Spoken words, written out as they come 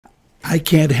I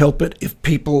can't help it if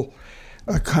people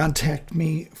contact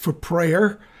me for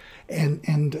prayer and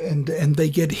they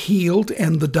get healed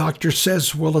and the doctor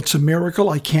says, well, it's a miracle.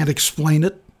 I can't explain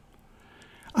it.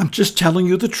 I'm just telling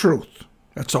you the truth.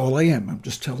 That's all I am. I'm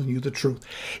just telling you the truth.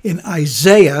 In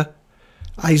Isaiah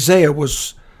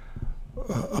was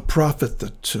a prophet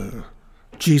that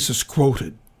Jesus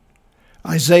quoted.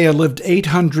 Isaiah lived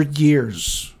 800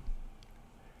 years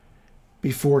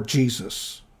before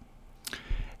Jesus.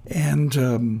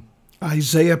 And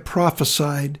Isaiah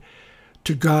prophesied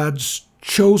to God's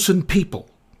chosen people,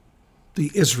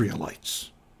 the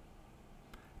Israelites.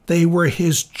 They were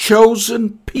his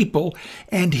chosen people,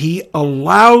 and he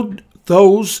allowed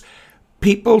those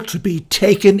people to be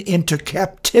taken into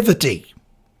captivity.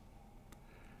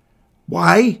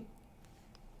 Why?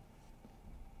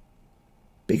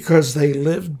 Because they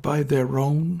lived by their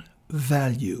own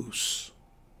values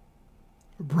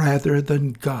rather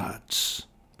than God's.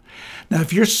 Now,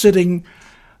 if you're sitting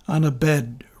on a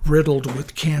bed riddled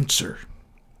with cancer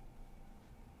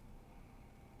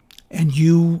and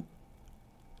you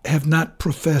have not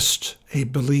professed a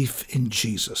belief in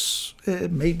Jesus,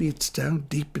 maybe it's down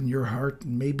deep in your heart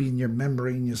and maybe in your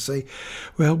memory, and you say,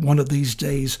 well, one of these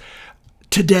days,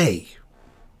 today,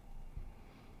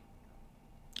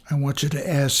 I want you to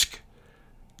ask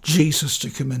Jesus to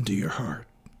come into your heart.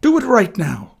 Do it right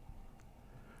now.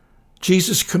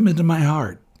 Jesus, come into my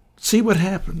heart. See what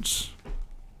happens.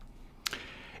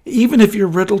 Even if you're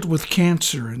riddled with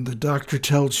cancer and the doctor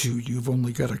tells you you've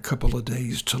only got a couple of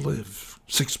days to live,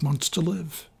 6 months to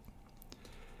live.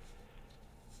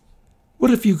 What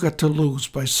have you got to lose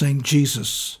by saying,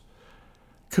 Jesus,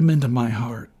 come into my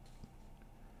heart?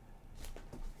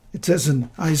 It says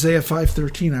in Isaiah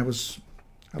 5:13,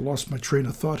 I lost my train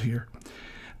of thought here.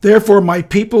 Therefore, my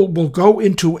people will go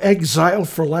into exile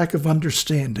for lack of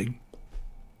understanding.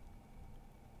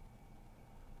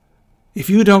 If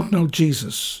you don't know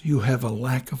Jesus, you have a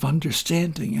lack of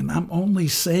understanding. And I'm only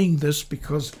saying this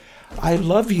because I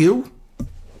love you.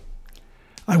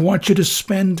 I want you to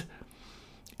spend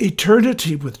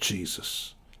eternity with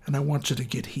Jesus. And I want you to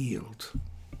get healed.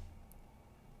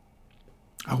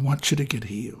 I want you to get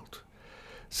healed.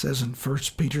 It says in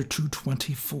 1 Peter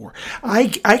 2:24.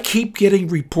 I keep getting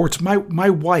reports. My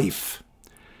wife,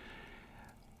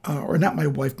 or not my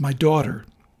wife, my daughter,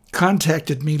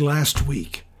 contacted me last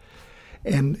week.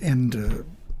 And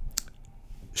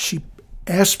she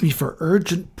asked me for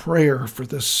urgent prayer for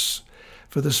this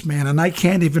man, and I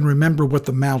can't even remember what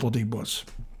the malady was.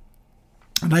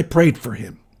 And I prayed for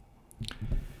him.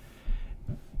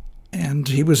 And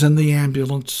he was in the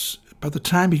ambulance. By the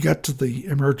time he got to the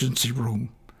emergency room,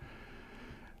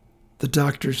 the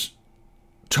doctors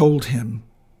told him,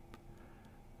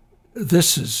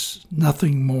 this is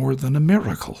nothing more than a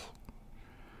miracle.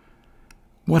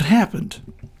 What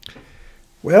happened?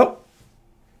 Well,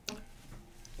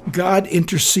 God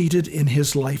interceded in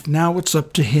his life. Now it's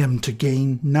up to him to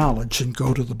gain knowledge and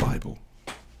go to the Bible.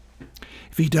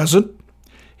 If he doesn't,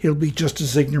 he'll be just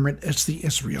as ignorant as the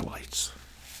Israelites.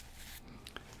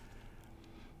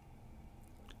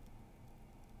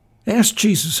 Ask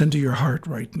Jesus into your heart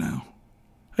right now.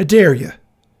 I dare you.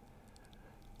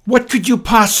 What could you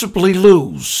possibly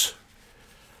lose?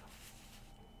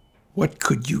 What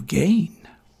could you gain?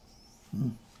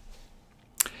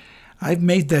 I've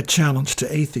made that challenge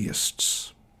to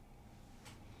atheists.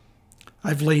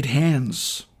 I've laid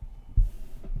hands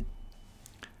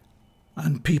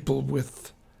on people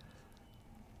with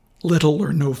little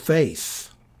or no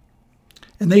faith,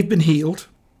 and they've been healed.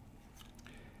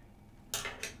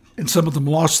 And some of them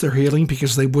lost their healing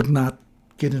because they would not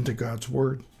get into God's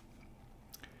Word.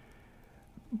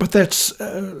 But that's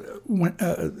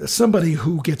somebody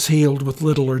who gets healed with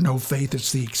little or no faith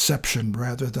is the exception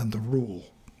rather than the rule.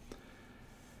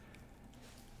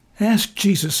 Ask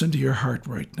Jesus into your heart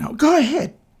right now. Go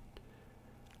ahead.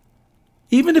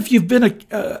 Even if you've been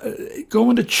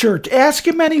going to church, ask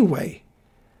him anyway.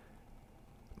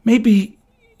 Maybe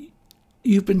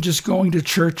you've been just going to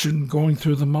church and going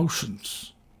through the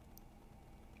motions.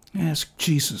 Ask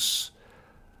Jesus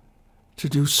to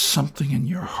do something in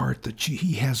your heart that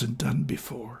he hasn't done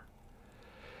before.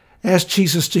 Ask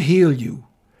Jesus to heal you.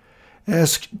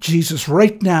 Ask Jesus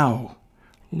right now,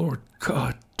 Lord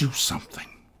God, do something.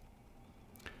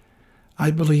 I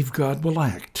believe God will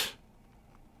act.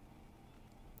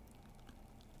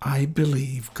 I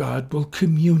believe God will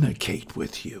communicate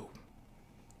with you.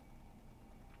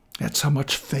 That's how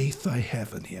much faith I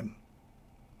have in him.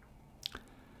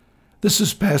 This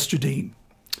is Pastor Dean.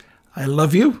 I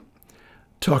love you.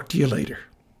 Talk to you later.